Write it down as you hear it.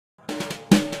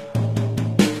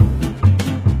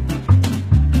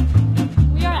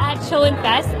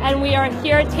Cholentfest, and we are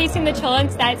here tasting the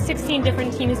cholents that 16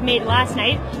 different teams made last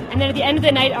night. And then at the end of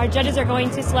the night, our judges are going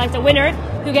to select a winner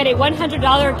who get a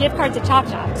 $100 gift card to Chop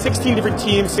Chop. 16 different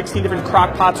teams, 16 different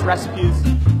crock pots, recipes.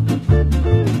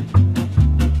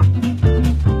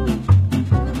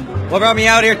 What brought me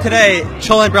out here today?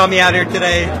 Cholent brought me out here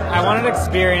today. I wanted to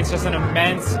experience just an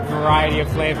immense variety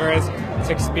of flavors,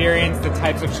 to experience the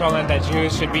types of cholent that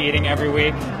Jews should be eating every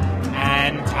week,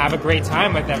 and to have a great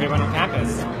time with everyone on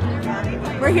campus.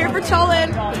 We're here for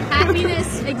Cholent.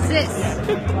 Happiness exists,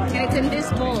 and it's in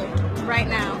this bowl right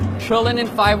now. Cholent in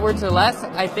 5 words or less,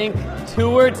 I think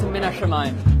 2 words, Min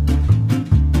Hashamayim.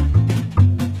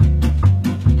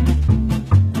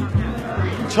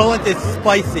 Cholent is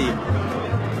spicy.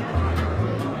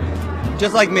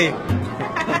 Just like me.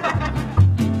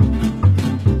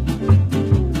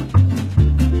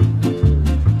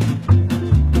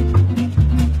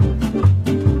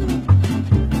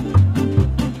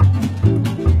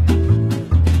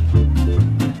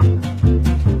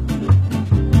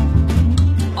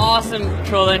 Awesome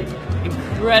Cholent,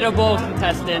 incredible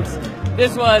contestants.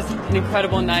 This was an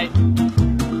incredible night.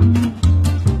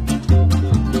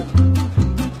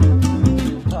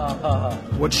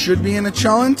 What should be in a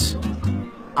cholent?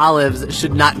 Olives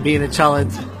should not be in a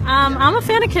cholent. I'm a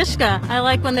fan of kishka. I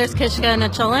like when there's kishka in a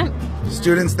cholent.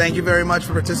 Students, thank you very much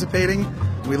for participating.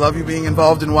 We love you being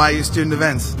involved in YU student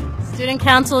events. Student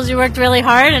councils, you worked really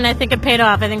hard, and I think it paid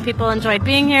off. I think people enjoyed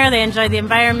being here. They enjoyed the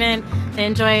environment. They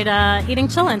enjoyed eating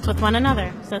cholent with one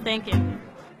another. So thank you.